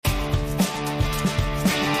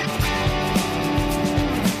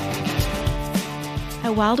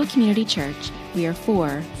At Wildwood Community Church, we are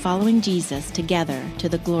for following Jesus together to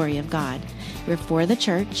the glory of God. We're for the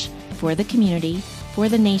church, for the community, for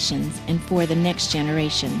the nations, and for the next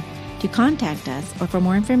generation. To contact us or for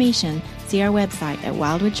more information, see our website at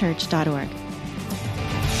wildwoodchurch.org.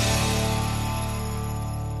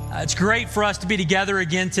 It's great for us to be together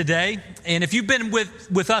again today. And if you've been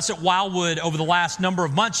with us at Wildwood over the last number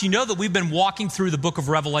of months, you know that we've been walking through the book of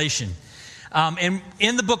Revelation. And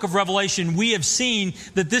in the book of Revelation, we have seen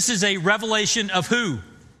that this is a revelation of who?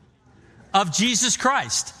 Of Jesus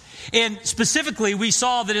Christ. And specifically, we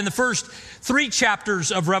saw that in the first 3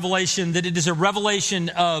 chapters of Revelation, that it is a revelation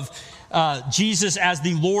of Jesus as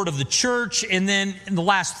the Lord of the church. And then in the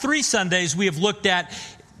last 3 Sundays, we have looked at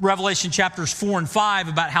Revelation chapters 4 and 5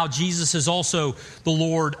 about how Jesus is also the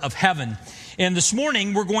Lord of heaven. And this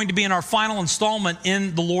morning, we're going to be in our final installment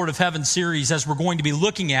in the Lord of Heaven series as we're going to be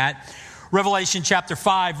looking at Revelation chapter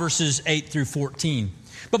 5, verses 8 through 14.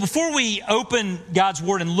 But before we open God's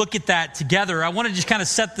Word and look at that together, I want to just kind of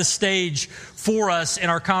set the stage for us in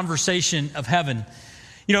our conversation of heaven.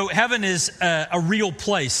 You know, heaven is a real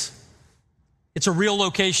place. It's a real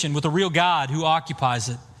location with a real God who occupies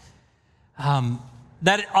it.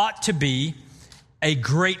 That it ought to be a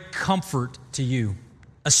great comfort to you,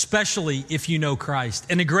 especially if you know Christ,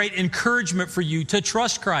 and a great encouragement for you to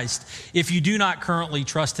trust Christ if you do not currently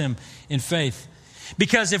trust Him in faith.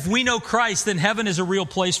 Because if we know Christ, then heaven is a real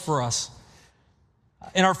place for us.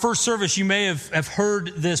 In our first service, you may have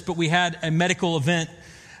heard this, but we had a medical event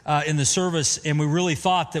in the service, and we really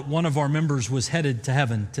thought that one of our members was headed to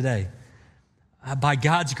heaven today. By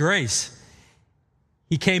God's grace,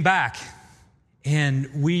 he came back, and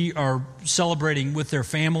we are celebrating with their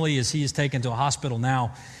family as he is taken to a hospital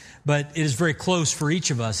now. But it is very close for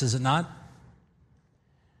each of us, is it not?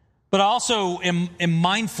 But I also am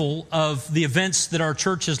mindful of the events that our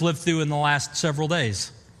church has lived through in the last several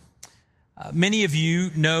days. Many of you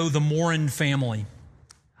know the Morin family.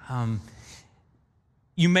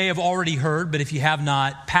 You may have already heard, but if you have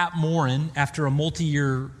not, Pat Morin, after a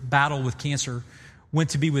multi-year battle with cancer,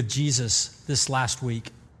 went to be with Jesus this last week.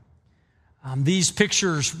 These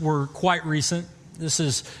pictures were quite recent. This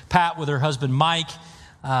is Pat with her husband, Mike.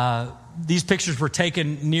 These pictures were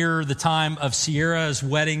taken near the time of Sierra's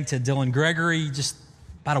wedding to Dylan Gregory just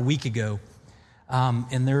about a week ago.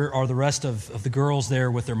 And there are the rest of the girls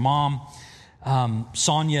there with their mom.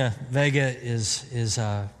 Sonia Vega is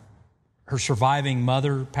her surviving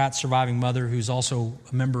mother, Pat's surviving mother, who's also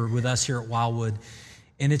a member with us here at Wildwood.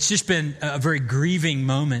 And it's just been a very grieving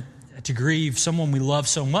moment to grieve someone we love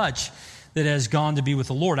so much that has gone to be with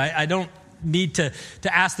the Lord. I don't need to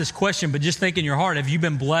ask this question, but just think in your heart, have you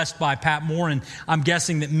been blessed by Pat Morin? I'm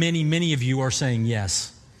guessing that many of you are saying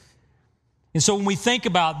yes. And so when we think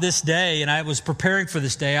about this day, and I was preparing for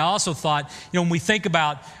this day, I also thought, when we think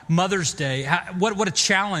about Mother's Day, what a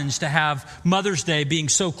challenge to have Mother's Day being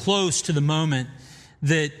so close to the moment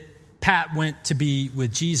that Pat went to be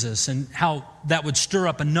with Jesus, and how that would stir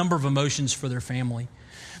up a number of emotions for their family.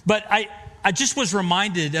 But I just was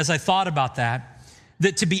reminded as I thought about that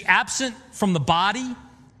to be absent from the body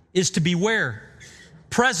is to be where?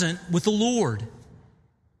 Present with the Lord.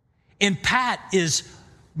 And Pat is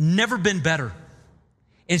never been better.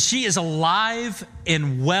 And she is alive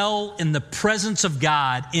and well in the presence of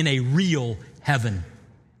God in a real heaven.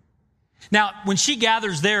 Now, when she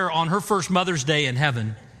gathers there on her first Mother's Day in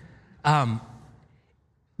heaven,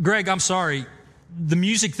 Greg, I'm sorry, the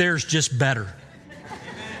music there is just better.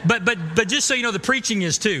 But just so you know, the preaching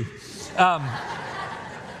is too.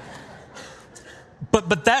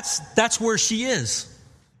 But that's where she is.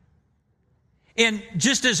 And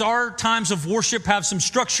just as our times of worship have some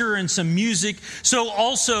structure and some music, so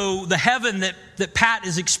also the heaven that Pat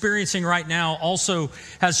is experiencing right now also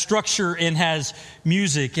has structure and has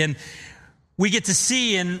music. And we get to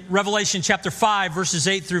see in Revelation chapter 5, verses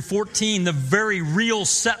 8 through 14, the very real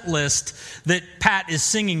set list that Pat is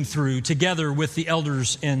singing through together with the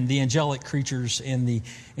elders and the angelic creatures and the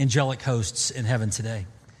angelic hosts in heaven today.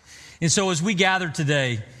 And so as we gather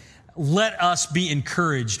today, let us be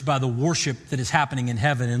encouraged by the worship that is happening in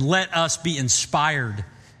heaven, and let us be inspired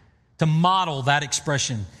to model that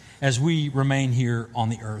expression as we remain here on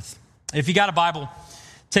the earth. If you got a Bible,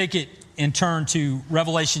 take it and turn to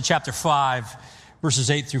Revelation chapter 5, verses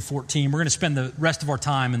 8 through 14. We're going to spend the rest of our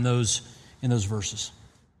time in those verses.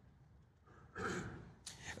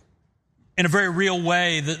 In a very real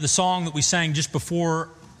way, the song that we sang just before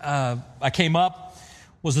I came up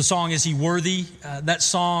was the song, Is He Worthy? That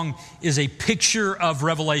song is a picture of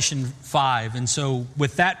Revelation 5. And so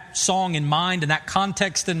with that song in mind and that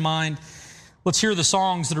context in mind, let's hear the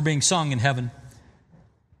songs that are being sung in heaven.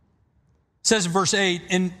 It says in verse 8,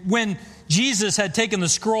 and when Jesus had taken the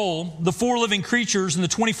scroll, the 4 living creatures and the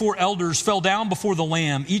 24 elders fell down before the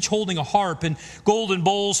Lamb, each holding a harp and golden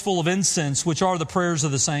bowls full of incense, which are the prayers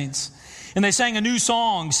of the saints. And they sang a new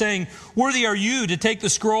song, saying, "Worthy are you to take the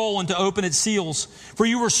scroll and to open its seals. For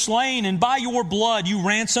you were slain, and by your blood you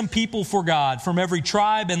ransomed people for God from every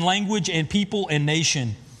tribe and language and people and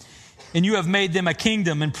nation. And you have made them a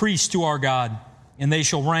kingdom and priests to our God, and they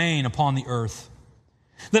shall reign upon the earth."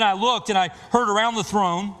 Then I looked, and I heard around the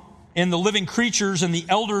throne and the living creatures and the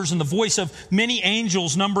elders and the voice of many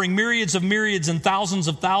angels, numbering myriads of myriads and thousands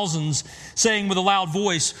of thousands, saying with a loud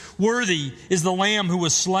voice, "Worthy is the Lamb who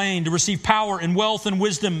was slain to receive power and wealth and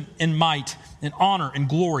wisdom and might and honor and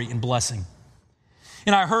glory and blessing."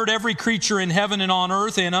 And I heard every creature in heaven and on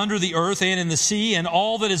earth and under the earth and in the sea and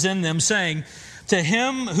all that is in them saying, "To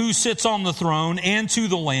him who sits on the throne and to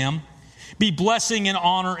the Lamb be blessing and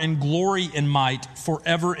honor and glory and might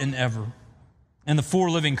forever and ever." And the 4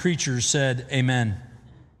 living creatures said, "Amen."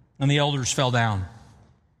 And the elders fell down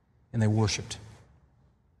and they worshiped.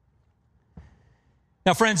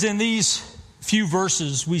 Now, friends, in these few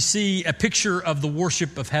verses, we see a picture of the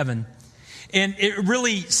worship of heaven. And it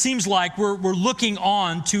really seems like we're looking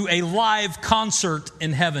on to a live concert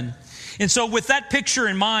in heaven. And so with that picture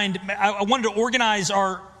in mind, I wanted to organize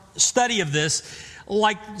our study of this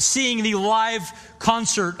like seeing the live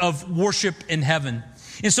concert of worship in heaven.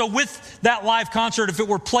 And so with that live concert, if it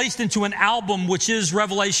were placed into an album, which is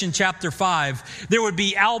Revelation chapter 5, there would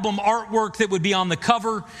be album artwork that would be on the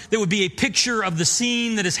cover. There would be a picture of the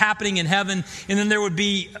scene that is happening in heaven. And then there would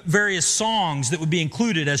be various songs that would be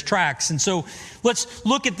included as tracks. And so let's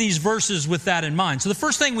look at these verses with that in mind. So the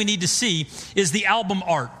first thing we need to see is the album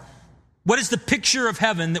art. What is the picture of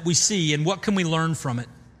heaven that we see, and what can we learn from it?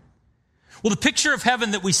 Well, the picture of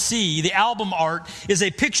heaven that we see, the album art, is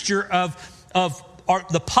a picture of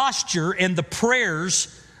the posture and the prayers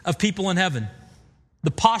of people in heaven.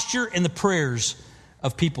 The posture and the prayers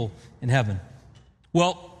of people in heaven.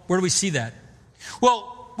 Well, where do we see that?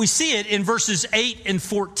 Well, we see it in verses 8 and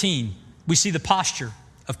 14. We see the posture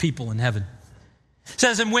of people in heaven. It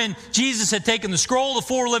says, and when Jesus had taken the scroll, the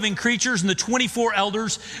 4 living creatures and the 24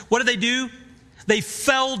 elders, what did they do? They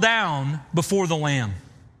fell down before the Lamb.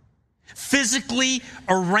 Physically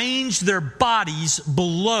arranged their bodies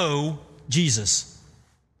below Jesus.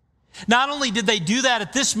 Not only did they do that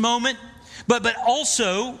at this moment, but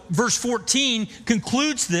also, verse 14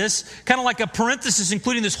 concludes this, kind of like a parenthesis,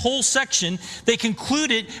 including this whole section. They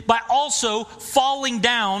conclude it by also falling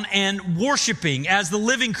down and worshiping as the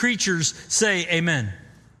living creatures say, amen.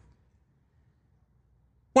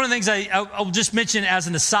 One of the things I'll just mention as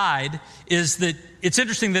an aside is that it's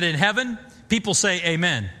interesting that in heaven, people say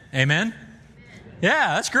amen. Amen?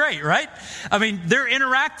 Yeah, that's great, right? I mean, they're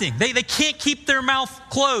interacting. They can't keep their mouth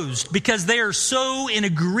closed because they are so in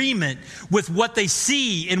agreement with what they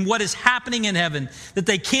see and what is happening in heaven that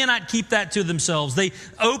they cannot keep that to themselves. They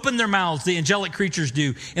open their mouths, the angelic creatures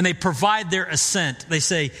do, and they provide their assent. They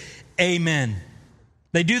say, amen.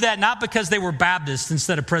 They do that not because they were Baptists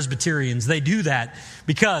instead of Presbyterians. They do that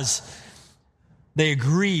because they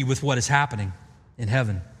agree with what is happening in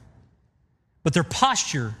heaven. But their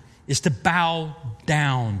posture is to bow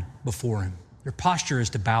down before him. Their posture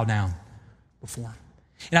is to bow down before him.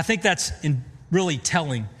 And I think that's really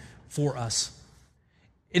telling for us.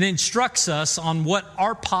 It instructs us on what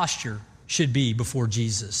our posture should be before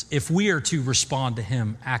Jesus if we are to respond to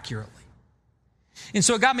him accurately. And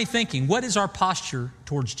so it got me thinking, what is our posture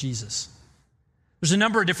towards Jesus? There's a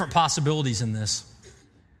number of different possibilities in this.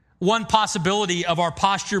 One possibility of our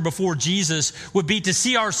posture before Jesus would be to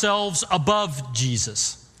see ourselves above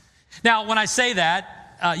Jesus. Now, when I say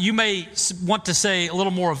that, you may want to say a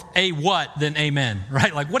little more of a what than amen,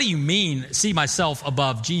 right? Like, what do you mean, see myself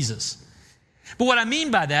above Jesus? But what I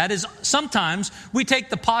mean by that is sometimes we take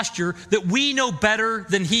the posture that we know better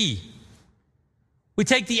than he. We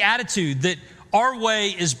take the attitude that our way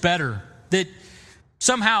is better, that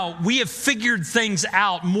somehow we have figured things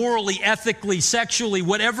out morally, ethically, sexually,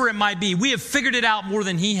 whatever it might be. We have figured it out more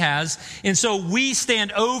than he has. And so we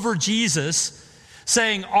stand over Jesus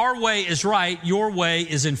saying our way is right, your way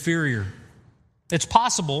is inferior. It's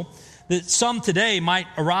possible that some today might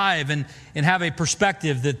arrive and have a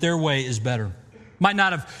perspective that their way is better. Might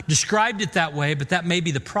not have described it that way, but that may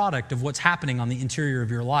be the product of what's happening on the interior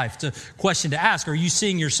of your life. It's a question to ask. Are you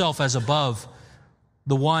seeing yourself as above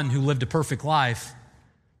the one who lived a perfect life,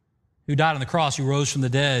 who died on the cross, who rose from the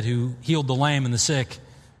dead, who healed the lame and the sick,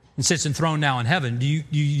 and sits enthroned now in heaven? Do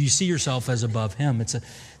you see yourself as above him? It's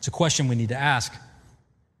a question we need to ask.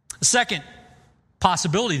 The second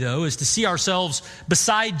possibility, though, is to see ourselves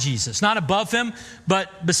beside Jesus, not above him,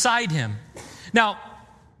 but beside him. Now,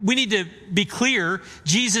 we need to be clear,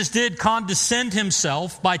 Jesus did condescend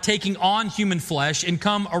himself by taking on human flesh and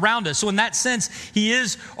come around us. So in that sense, he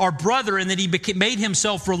is our brother in that he made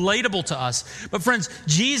himself relatable to us. But friends,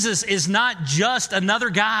 Jesus is not just another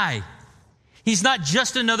guy. He's not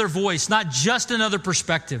just another voice, not just another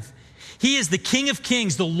perspective. He is the King of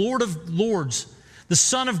Kings, the Lord of Lords, the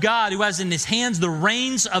Son of God who has in his hands the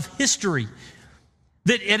reins of history.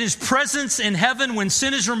 That at his presence in heaven, when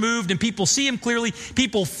sin is removed and people see him clearly,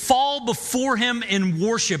 people fall before him in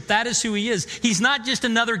worship. That is who he is. He's not just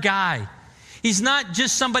another guy. He's not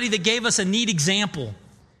just somebody that gave us a neat example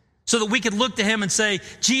so that we could look to him and say,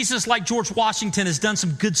 Jesus, like George Washington, has done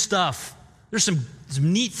some good stuff. There's some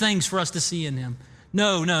neat things for us to see in him.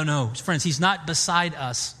 No. Friends, he's not beside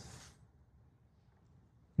us.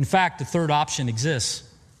 In fact, the third option exists,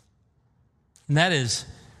 and that is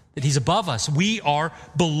that he's above us. We are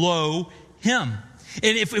below him.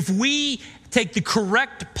 And if we take the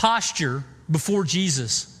correct posture before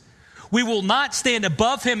Jesus, we will not stand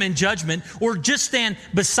above him in judgment or just stand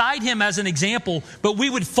beside him as an example, but we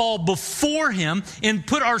would fall before him and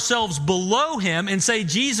put ourselves below him and say,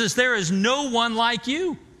 Jesus, there is no one like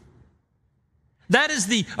you. That is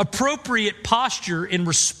the appropriate posture in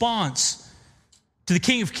response to the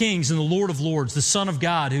King of Kings and the Lord of Lords, the Son of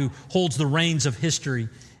God who holds the reins of history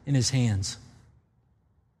in his hands.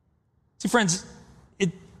 See, friends,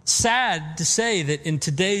 it's sad to say that in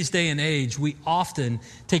today's day and age, we often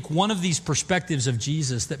take one of these perspectives of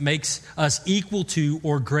Jesus that makes us equal to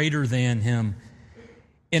or greater than him.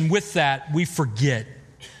 And with that, we forget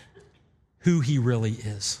who he really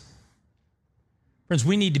is. Friends,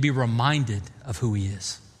 we need to be reminded of who he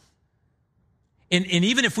is. And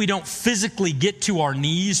even if we don't physically get to our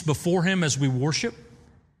knees before him as we worship,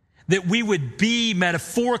 that we would be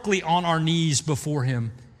metaphorically on our knees before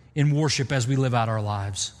him in worship as we live out our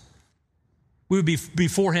lives. We would be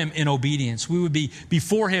before him in obedience. We would be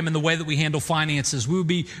before him in the way that we handle finances. We would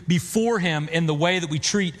be before him in the way that we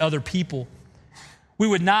treat other people. We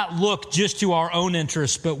would not look just to our own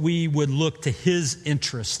interests, but we would look to his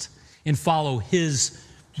interest and follow his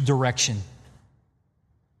direction.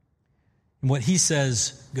 And what he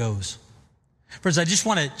says goes. Friends, I just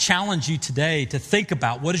want to challenge you today to think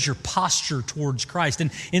about what is your posture towards Christ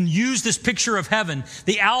and use this picture of heaven,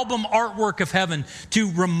 the album artwork of heaven, to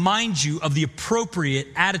remind you of the appropriate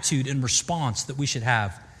attitude and response that we should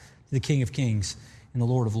have to the King of Kings and the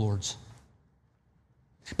Lord of Lords.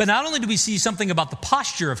 But not only do we see something about the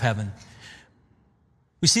posture of heaven,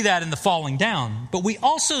 we see that in the falling down, but we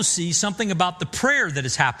also see something about the prayer that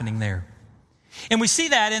is happening there. And we see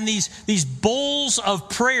that in these bowls of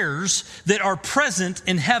prayers that are present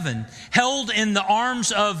in heaven, held in the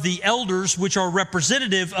arms of the elders, which are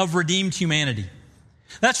representative of redeemed humanity.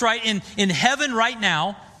 That's right. In heaven right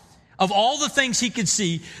now, of all the things he could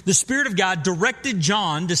see, the Spirit of God directed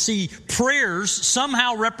John to see prayers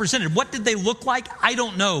somehow represented. What did they look like? I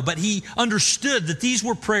don't know. But he understood that these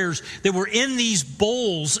were prayers that were in these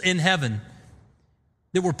bowls in heaven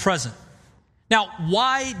that were present. Now,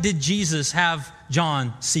 why did Jesus have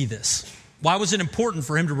John see this? Why was it important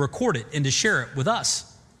for him to record it and to share it with us?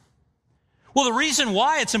 Well, the reason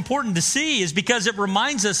why it's important to see is because it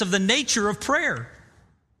reminds us of the nature of prayer.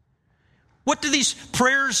 What do these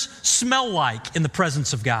prayers smell like in the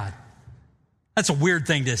presence of God? That's a weird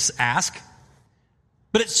thing to ask.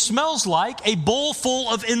 But it smells like a bowl full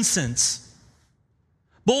of incense.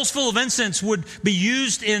 Bowls full of incense would be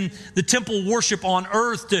used in the temple worship on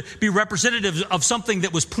earth to be representative of something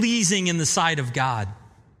that was pleasing in the sight of God.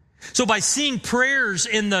 So by seeing prayers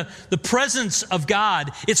in the presence of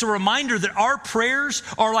God, it's a reminder that our prayers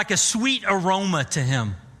are like a sweet aroma to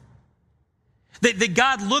him. That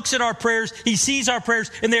God looks at our prayers, he sees our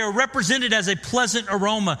prayers, and they are represented as a pleasant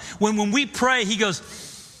aroma. When we pray, he goes,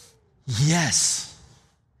 yes.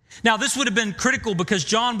 Now, this would have been critical because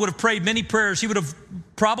John would have prayed many prayers. He would have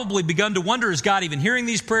probably begun to wonder, is God even hearing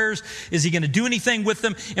these prayers? Is he going to do anything with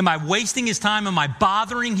them? Am I wasting his time? Am I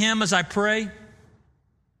bothering him as I pray?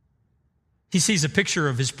 He sees a picture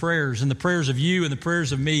of his prayers and the prayers of you and the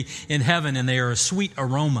prayers of me in heaven, and they are a sweet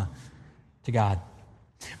aroma to God.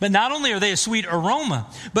 But not only are they a sweet aroma,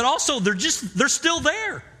 but also they're still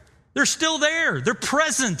there. They're still there. They're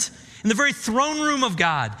present in the very throne room of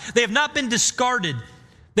God. They have not been discarded.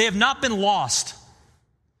 They have not been lost.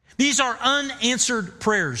 These are unanswered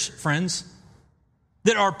prayers, friends,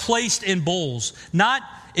 that are placed in bowls, not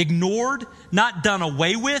ignored, not done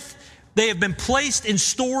away with, They have been placed in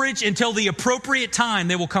storage until the appropriate time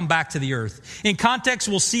they will come back to the earth. In context,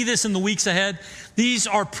 we'll see this in the weeks ahead. These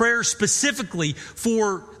are prayers specifically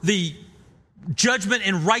for the judgment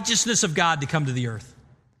and righteousness of God to come to the earth.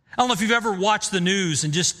 I don't know if you've ever watched the news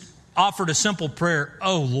and just offered a simple prayer.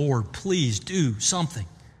 Oh, Lord, please do something.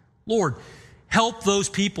 Lord, help those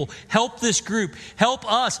people. Help this group.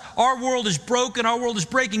 Help us. Our world is broken. Our world is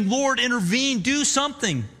breaking. Lord, intervene. Do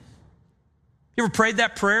something. You ever prayed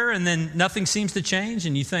that prayer and then nothing seems to change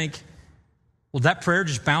and you think, will that prayer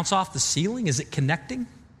just bounce off the ceiling? Is it connecting?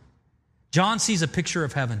 John sees a picture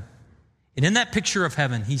of heaven. And in that picture of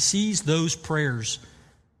heaven, he sees those prayers,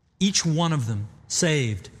 each one of them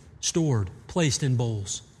saved, stored, placed in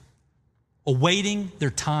bowls, awaiting their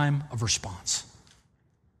time of response.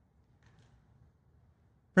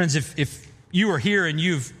 Friends, if you are here and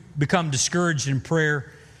you've become discouraged in prayer,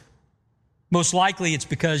 most likely it's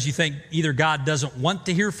because you think either God doesn't want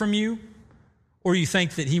to hear from you or you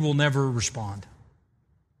think that he will never respond.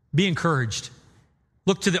 Be encouraged.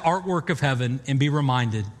 Look to the artwork of heaven and be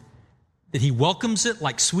reminded that he welcomes it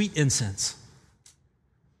like sweet incense.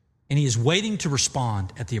 And he is waiting to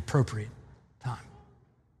respond at the appropriate time.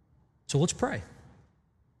 So let's pray.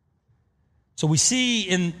 So we see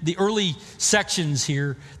in the early sections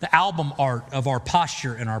here the album art of our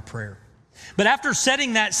posture in our prayer. But after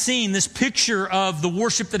setting that scene, this picture of the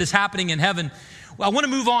worship that is happening in heaven, I want to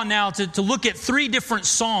move on now to look at 3 different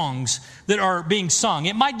songs that are being sung.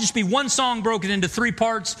 It might just be one song broken into 3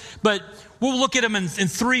 parts, but we'll look at them in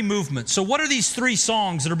 3 movements. So what are these 3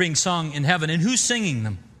 songs that are being sung in heaven, and who's singing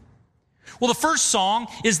them? Well, the first song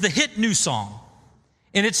is the hit new song,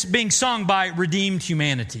 and it's being sung by Redeemed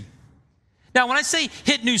Humanity. Now, when I say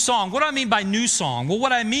hit new song, what do I mean by new song? Well,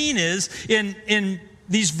 what I mean is in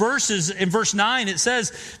these verses, in verse 9, it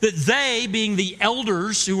says that they, being the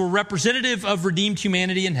elders who were representative of redeemed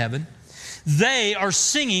humanity in heaven, they are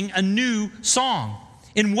singing a new song.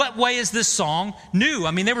 In what way is this song new?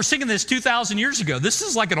 I mean, they were singing this 2,000 years ago. This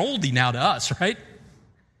is like an oldie now to us, right?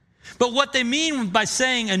 But what they mean by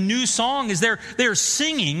saying a new song is they're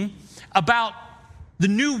singing about the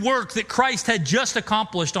new work that Christ had just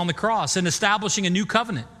accomplished on the cross and establishing a new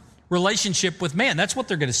covenant relationship with man. That's what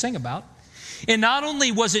they're going to sing about. And not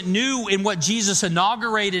only was it new in what Jesus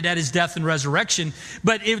inaugurated at his death and resurrection,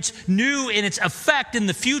 but it's new in its effect in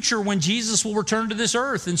the future when Jesus will return to this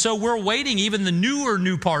earth. And so we're awaiting even the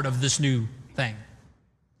new part of this new thing.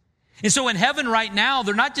 And so in heaven right now,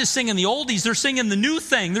 they're not just singing the oldies, they're singing the new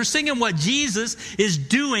thing. They're singing what Jesus is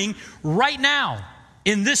doing right now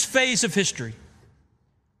in this phase of history.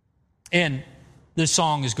 And this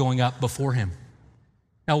song is going up before him.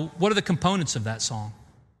 Now, what are the components of that song?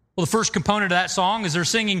 Well, the first component of that song is they're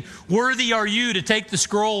singing, "Worthy are you to take the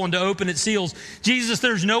scroll and to open its seals." Jesus,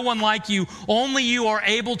 there's no one like you. Only you are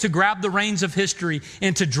able to grab the reins of history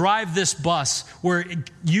and to drive this bus where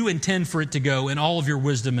you intend for it to go in all of your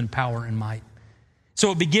wisdom and power and might.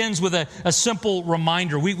 So it begins with a simple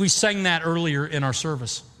reminder. We sang that earlier in our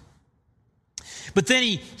service. But then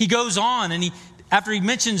he goes on and after he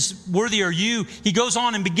mentions, "Worthy are you," he goes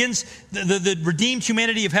on and begins, the redeemed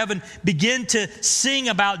humanity of heaven begin to sing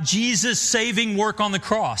about Jesus' saving work on the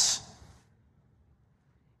cross.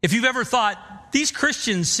 If you've ever thought, these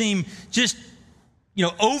Christians seem just,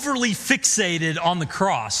 overly fixated on the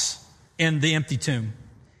cross and the empty tomb.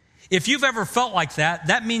 If you've ever felt like that,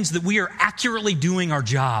 that means that we are accurately doing our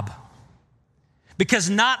job.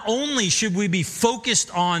 Because not only should we be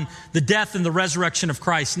focused on the death and the resurrection of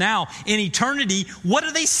Christ now, in eternity, what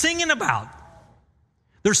are they singing about?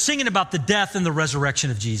 They're singing about the death and the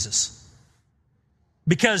resurrection of Jesus.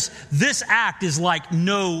 Because this act is like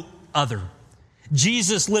no other.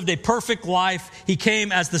 Jesus lived a perfect life. He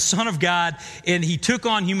came as the Son of God, and he took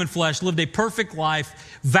on human flesh, lived a perfect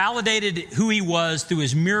life, validated who he was through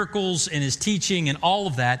his miracles and his teaching and all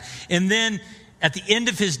of that. And then at the end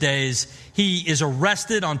of his days, he is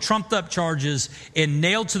arrested on trumped-up charges and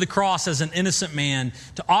nailed to the cross as an innocent man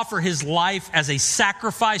to offer his life as a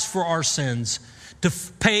sacrifice for our sins, to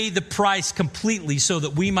pay the price completely so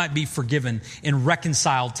that we might be forgiven and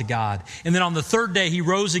reconciled to God. And then on the 3rd day, he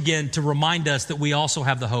rose again to remind us that we also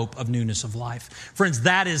have the hope of newness of life. Friends,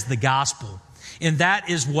 that is the gospel. And that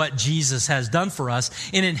is what Jesus has done for us.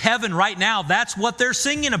 And in heaven right now, that's what they're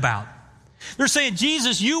singing about. They're saying,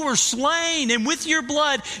 "Jesus, you were slain, and with your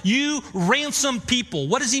blood, you ransomed people."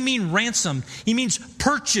 What does he mean, ransomed? He means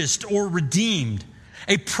purchased or redeemed.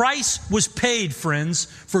 A price was paid, friends,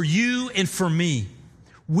 for you and for me.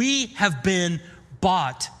 We have been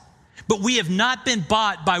bought. But we have not been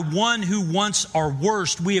bought by one who wants our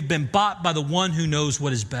worst. We have been bought by the one who knows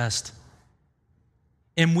what is best.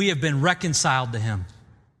 And we have been reconciled to him.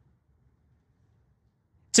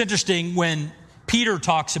 It's interesting when Peter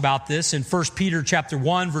talks about this in 1 Peter chapter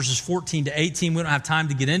 1, verses 14 to 18. We don't have time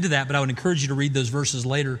to get into that, but I would encourage you to read those verses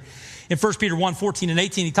later. In 1 Peter 1, 14 and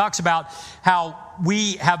 18, he talks about how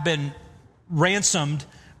we have been ransomed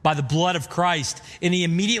by the blood of Christ. And he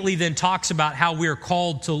immediately then talks about how we are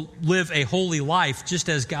called to live a holy life just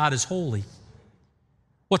as God is holy.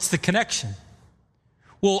 What's the connection?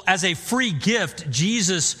 Well, as a free gift,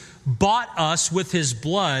 Jesus bought us with his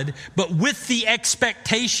blood, but with the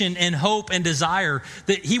expectation and hope and desire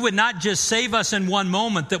that he would not just save us in one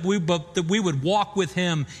moment, but that we would walk with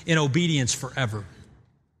him in obedience forever.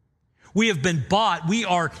 We have been bought. We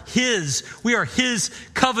are his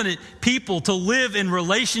covenant people to live in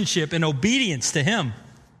relationship and obedience to him.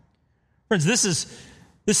 Friends, this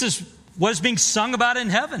is what is being sung about in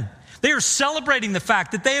heaven. They are celebrating the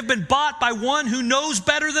fact that they have been bought by one who knows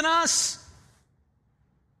better than us.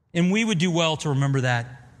 And we would do well to remember that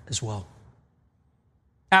as well.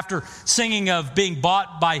 After singing of being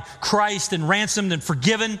bought by Christ and ransomed and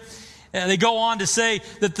forgiven, they go on to say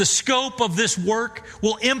that the scope of this work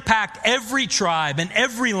will impact every tribe and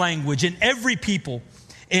every language and every people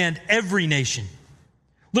and every nation.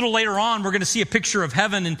 A little later on, we're going to see a picture of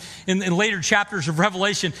heaven in later chapters of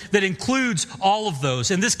Revelation that includes all of those.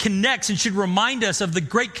 And this connects and should remind us of the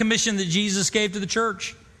great commission that Jesus gave to the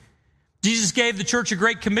church. Jesus gave the church a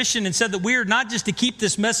great commission and said that we are not just to keep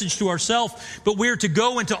this message to ourselves, but we are to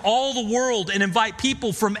go into all the world and invite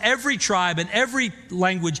people from every tribe and every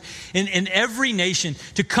language and every nation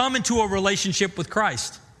to come into a relationship with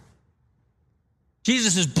Christ.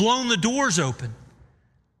 Jesus has blown the doors open.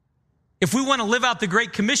 If we want to live out the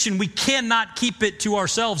Great Commission, we cannot keep it to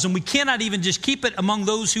ourselves, and we cannot even just keep it among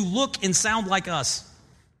those who look and sound like us.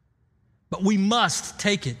 But we must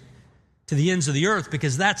take it to the ends of the earth,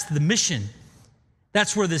 because that's the mission.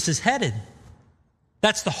 That's where this is headed.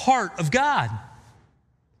 That's the heart of God.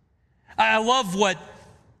 I love what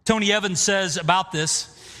Tony Evans says about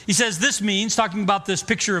this. He says this means, talking about this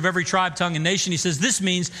picture of every tribe, tongue, and nation, he says this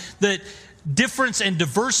means that difference and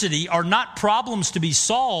diversity are not problems to be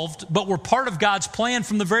solved, but were part of God's plan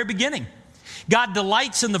from the very beginning. God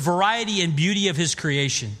delights in the variety and beauty of his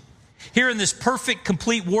creation. Here in this perfect,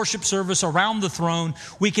 complete worship service around the throne,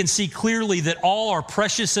 we can see clearly that all are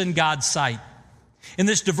precious in God's sight. And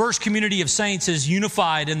this diverse community of saints is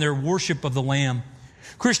unified in their worship of the Lamb.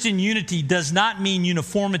 Christian unity does not mean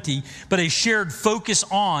uniformity, but a shared focus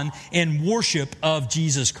on and worship of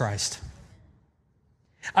Jesus Christ.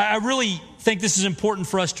 I really think this is important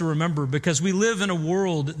for us to remember, because we live in a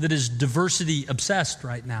world that is diversity obsessed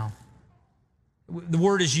right now. The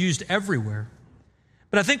word is used everywhere.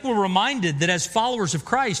 But I think we're reminded that as followers of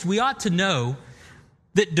Christ, we ought to know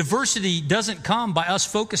that diversity doesn't come by us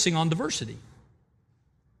focusing on diversity.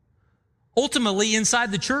 Ultimately,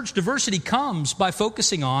 inside the church, diversity comes by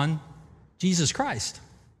focusing on Jesus Christ.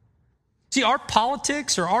 See, our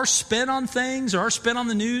politics or our spin on things or our spin on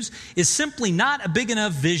the news is simply not a big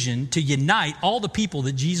enough vision to unite all the people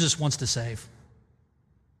that Jesus wants to save.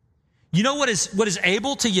 You know what is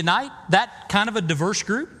able to unite that kind of a diverse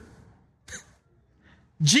group?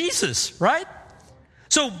 Jesus, right?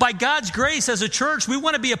 So by God's grace as a church, we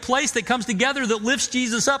want to be a place that comes together, that lifts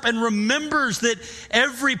Jesus up and remembers that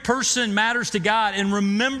every person matters to God, and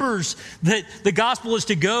remembers that the gospel is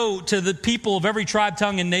to go to the people of every tribe,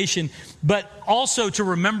 tongue, and nation, but also to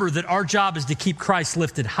remember that our job is to keep Christ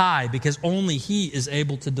lifted high, because only he is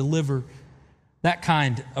able to deliver that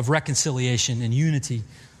kind of reconciliation and unity,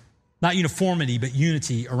 not uniformity, but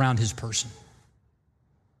unity around his person.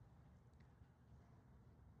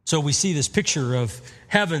 So we see this picture of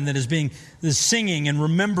heaven that is being this singing and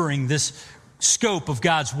remembering this scope of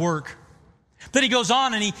God's work. Then he goes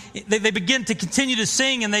on and they begin to continue to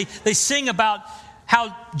sing, and they sing about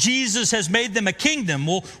how Jesus has made them a kingdom.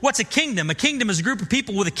 Well, what's a kingdom? A kingdom is a group of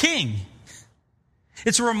people with a king.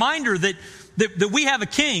 It's a reminder that we have a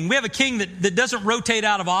king. We have a king that doesn't rotate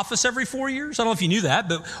out of office every 4 years. I don't know if you knew that,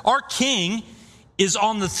 but our king is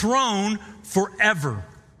on the throne forever.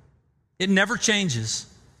 It never changes.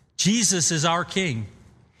 Jesus is our king.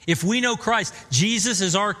 If we know Christ, Jesus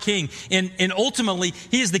is our king. And ultimately,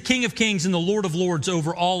 he is the King of Kings and the Lord of Lords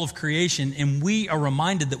over all of creation. And we are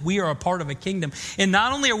reminded that we are a part of a kingdom. And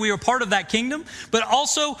not only are we a part of that kingdom, but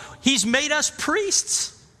also he's made us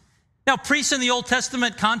priests. Now, priests in the Old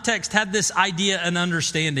Testament context had this idea and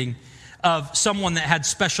understanding of someone that had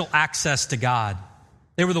special access to God.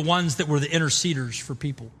 They were the ones that were the interceders for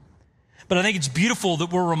people. But I think it's beautiful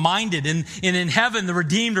that we're reminded, and in heaven, the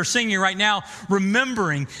redeemed are singing right now,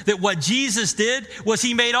 remembering that what Jesus did was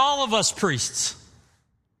he made all of us priests.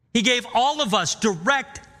 He gave all of us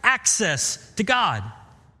direct access to God.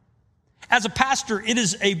 As a pastor, it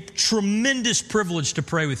is a tremendous privilege to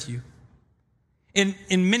pray with you. And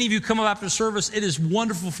many of you come up after service, it is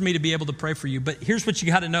wonderful for me to be able to pray for you. But here's what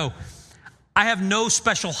you got to know. I have no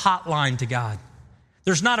special hotline to God.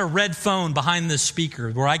 There's not a red phone behind this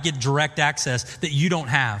speaker where I get direct access that you don't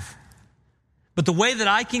have. But the way that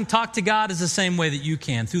I can talk to God is the same way that you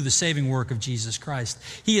can, through the saving work of Jesus Christ.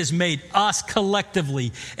 He has made us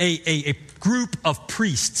collectively a group of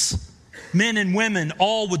priests, men and women,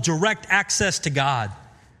 all with direct access to God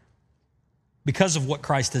because of what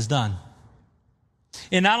Christ has done.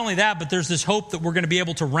 And not only that, but there's this hope that we're going to be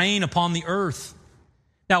able to reign upon the earth.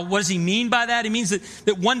 Now, what does he mean by that? He means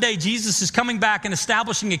that one day Jesus is coming back and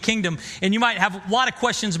establishing a kingdom, and you might have a lot of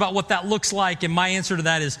questions about what that looks like, and my answer to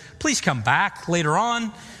that is, please come back later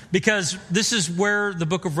on, because this is where the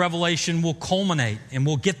book of Revelation will culminate, and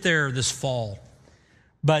we'll get there this fall.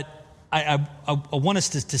 But I want us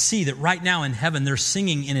to see that right now in heaven, they're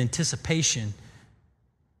singing in anticipation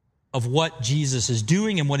of what Jesus is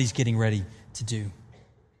doing and what he's getting ready to do.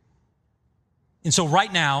 And so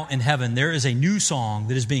right now in heaven, there is a new song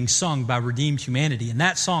that is being sung by redeemed humanity. And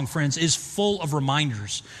that song, friends, is full of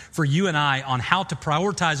reminders for you and I on how to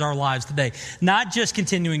prioritize our lives today. Not just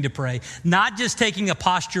continuing to pray, not just taking a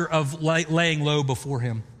posture of laying low before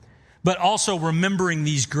him, but also remembering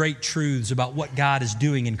these great truths about what God is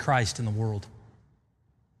doing in Christ in the world.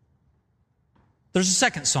 There's a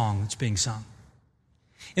second song that's being sung.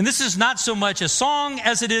 And this is not so much a song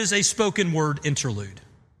as it is a spoken word interlude.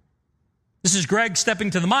 This is Greg stepping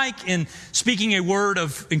to the mic and speaking a word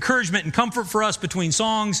of encouragement and comfort for us between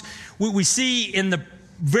songs. We see in the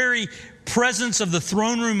very presence of the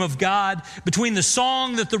throne room of God, between the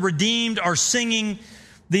song that the redeemed are singing,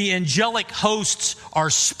 the angelic hosts are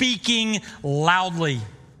speaking loudly.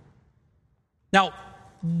 Now,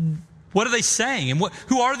 what are they saying? And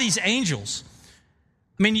who are these angels?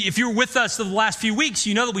 I mean, if you were with us the last few weeks,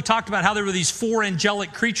 you know that we talked about how there were these four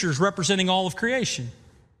angelic creatures representing all of creation.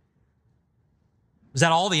 Is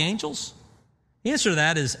that all the angels? The answer to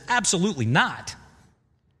that is absolutely not.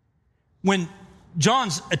 When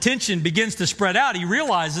John's attention begins to spread out, he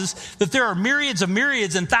realizes that there are myriads of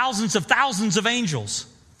myriads and thousands of angels.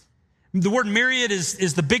 The word myriad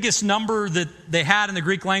is the biggest number that they had in the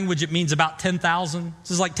Greek language. It means about 10,000.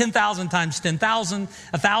 This is like 10,000 times 10,000,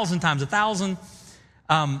 1,000 times 1,000.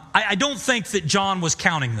 I don't think that John was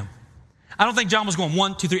counting them. I don't think John was going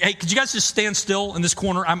 1, 2, 3. Hey, could you guys just stand still in this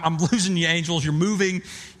corner? I'm losing you angels. You're moving,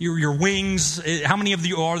 your wings. How many of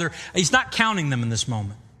you are there? He's not counting them in this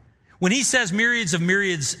moment. When he says myriads of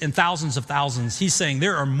myriads and thousands of thousands, he's saying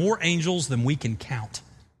there are more angels than we can count.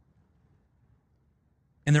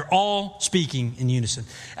 And they're all speaking in unison.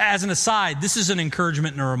 As an aside, this is an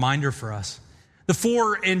encouragement and a reminder for us. The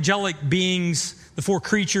four angelic beings, the four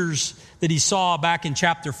creatures that he saw back in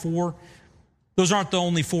chapter 4, those aren't the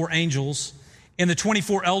only four angels. And the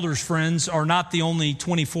 24 elders, friends, are not the only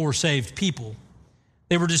 24 saved people.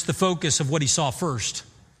 They were just the focus of what he saw first.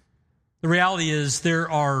 The reality is there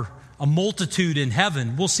are a multitude in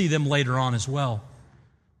heaven. We'll see them later on as well.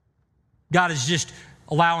 God is just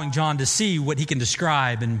allowing John to see what he can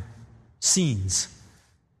describe in scenes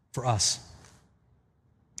for us.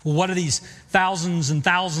 Well, what are these thousands and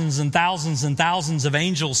thousands and thousands and thousands of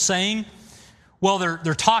angels saying? Well,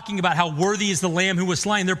 they're talking about how worthy is the Lamb who was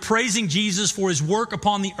slain. They're praising Jesus for his work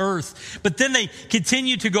upon the earth. But then they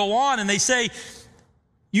continue to go on and they say,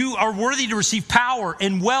 you are worthy to receive power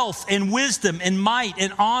and wealth and wisdom and might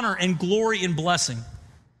and honor and glory and blessing.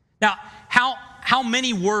 Now, how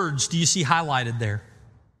many words do you see highlighted there?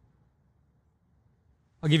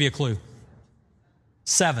 I'll give you a clue.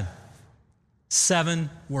 7. 7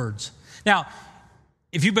 words. Now,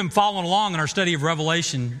 if you've been following along in our study of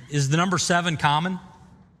Revelation, is the number 7 common?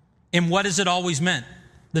 And what has it always meant?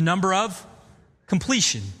 The number of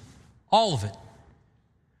completion. All of it.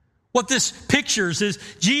 What this pictures is,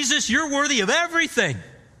 Jesus, you're worthy of everything.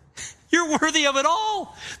 You're worthy of it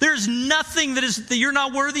all. There's nothing that you're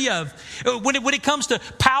not worthy of. When it comes to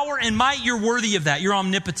power and might, you're worthy of that. You're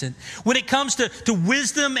omnipotent. When it comes to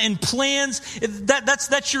wisdom and plans,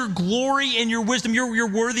 that's your glory and your wisdom. You're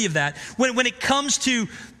worthy of that. When it comes to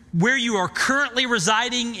where you are currently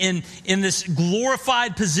residing in this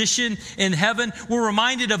glorified position in heaven, we're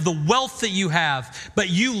reminded of the wealth that you have. But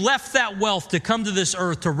you left that wealth to come to this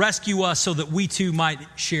earth to rescue us so that we too might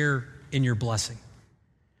share in your blessing.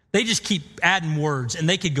 They just keep adding words, and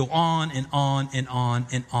they could go on and on and on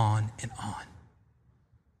and on and on.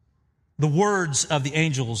 The words of the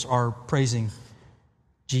angels are praising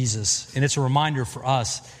Jesus, and it's a reminder for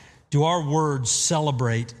us, do our words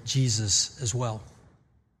celebrate Jesus as well?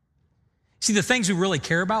 See, the things we really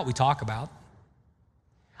care about, we talk about.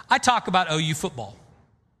 I talk about OU football.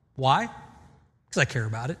 Why? Because I care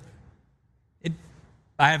about it.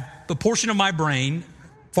 I have a portion of my brain,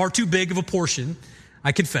 far too big of a portion,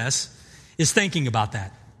 I confess, is thinking about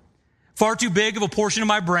that. Far too big of a portion of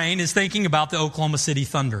my brain is thinking about the Oklahoma City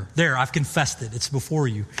Thunder. There, I've confessed it. It's before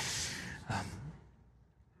you.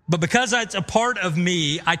 But because it's a part of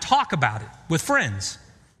me, I talk about it with friends.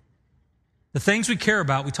 The things we care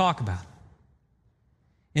about, we talk about.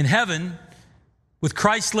 In heaven, with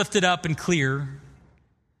Christ lifted up and clear,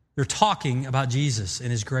 they're talking about Jesus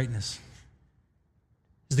and his greatness.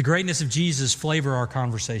 Does the greatness of Jesus flavor our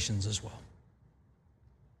conversations as well?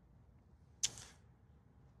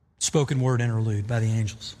 Spoken word interlude by the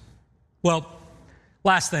angels. Well,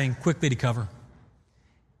 last thing quickly to cover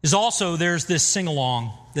is also there's this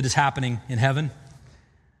sing-along that is happening in heaven.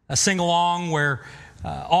 A sing-along where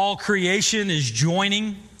all creation is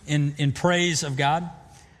joining in praise of God.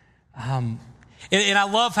 And I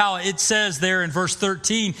love how it says there in verse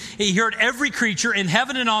 13, he heard every creature in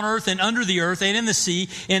heaven and on earth and under the earth and in the sea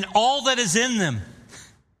and all that is in them.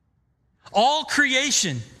 All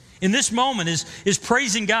creation in this moment is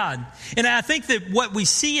praising God. And I think that what we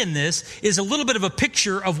see in this is a little bit of a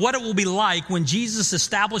picture of what it will be like when Jesus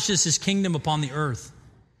establishes his kingdom upon the earth.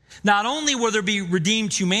 Not only will there be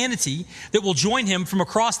redeemed humanity that will join him from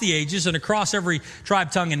across the ages and across every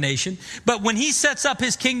tribe, tongue, and nation, but when he sets up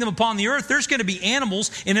his kingdom upon the earth, there's going to be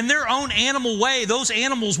animals, and in their own animal way, those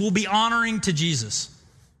animals will be honoring to Jesus.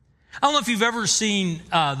 I don't know if you've ever seen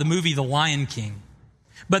the movie The Lion King,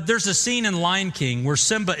 but there's a scene in Lion King where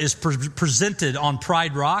Simba is presented on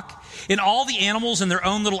Pride Rock, and all the animals in their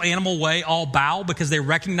own little animal way all bow because they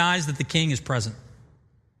recognize that the king is present.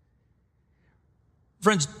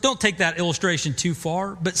 Friends, don't take that illustration too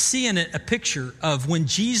far, but see in it a picture of when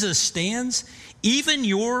Jesus stands, even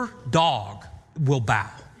your dog will bow.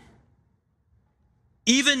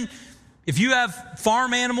 Even if you have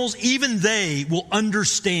farm animals, even they will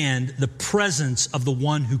understand the presence of the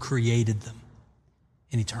one who created them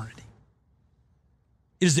in eternity.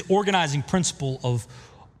 It is the organizing principle of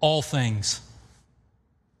all things.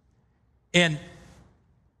 And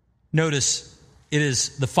notice, it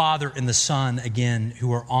is the Father and the Son, again,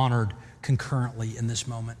 who are honored concurrently in this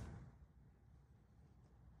moment.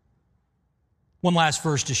 One last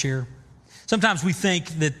verse to share. Sometimes we think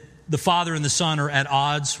that the Father and the Son are at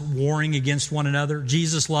odds, warring against one another.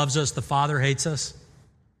 Jesus loves us, the Father hates us.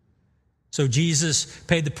 So Jesus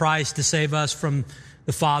paid the price to save us from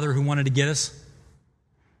the Father who wanted to get us.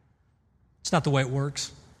 It's not the way it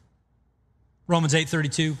works. Romans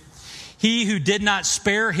 8:32. He who did not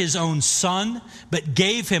spare his own Son, but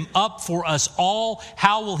gave him up for us all,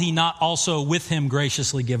 how will he not also with him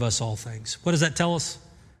graciously give us all things? What does that tell us?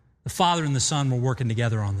 The Father and the Son were working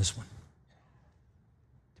together on this one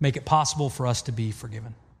to make it possible for us to be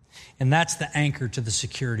forgiven. And that's the anchor to the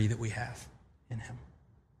security that we have in him.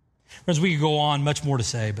 Friends, we could go on, much more to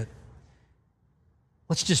say, but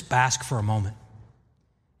let's just bask for a moment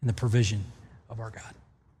in the provision of our God.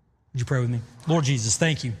 Would you pray with me? Lord Jesus,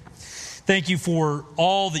 thank you. Thank you for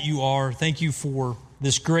all that you are. Thank you for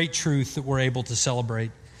this great truth that we're able to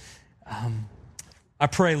celebrate. I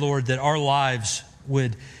pray, Lord, that our lives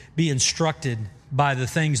would be instructed by the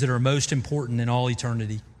things that are most important in all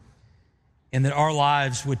eternity, and that our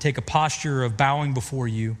lives would take a posture of bowing before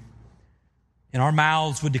you, and our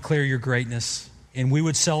mouths would declare your greatness, and we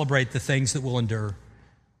would celebrate the things that will endure.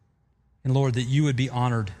 And Lord, that you would be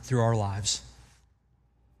honored through our lives,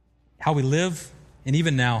 how we live, and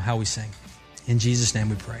even now how we sing. In Jesus'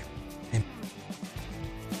 name we pray.